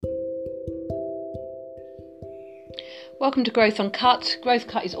Welcome to Growth Uncut. Growth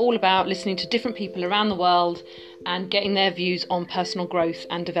Cut is all about listening to different people around the world and getting their views on personal growth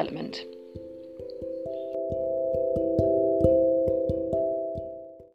and development.